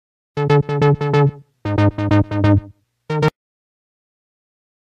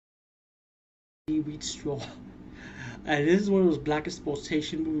Petey Wheatstraw. And this is one of those black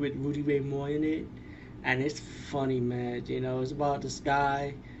exploitation movies with Rudy Ray Moore in it. And it's funny, man. You know, it's about this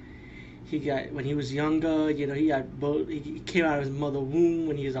guy. He got, when he was younger, you know, he came out of his mother's womb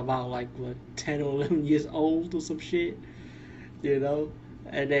when he was about like what 10 or 11 years old or some shit, you know.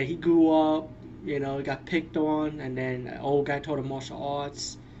 And then he grew up, you know, got picked on, and then an old guy taught him martial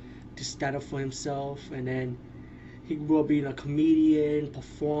arts to stand up for himself. And then he grew up being a comedian,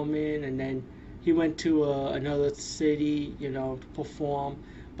 performing, and then he went to another city, you know, to perform.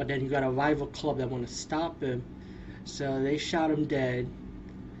 But then he got a rival club that want to stop him, so they shot him dead.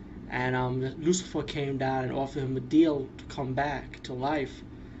 And Lucifer came down and offered him a deal to come back to life.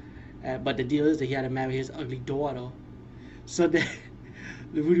 But the deal is that he had to marry his ugly daughter. So then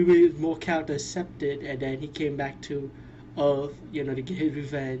the Rudy Ray Moore character accepted, and then he came back to Earth, you know, to get his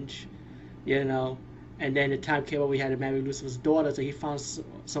revenge, you know. And then the time came where we had to marry Lucifer's daughter, so he found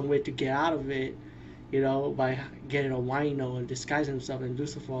some way to get out of it, you know, by getting a wino and disguising himself. And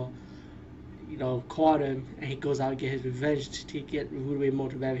Lucifer, you know, caught him, and he goes out and get his revenge to get Rudy Ray Moore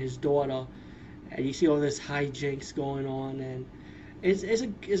to marry his daughter. And you see all this hijinks going on, and it's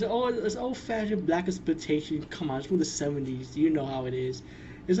old-fashioned black exploitation. Come on, it's from the 70s. You know how it is.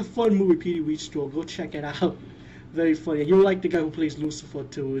 It's a fun movie, Petey Wheatstraw. Go check it out. Very funny. And you'll like the guy who plays Lucifer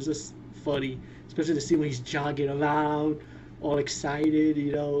too. It's just funny, especially to see when he's jogging around, all excited.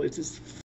 You know, it's just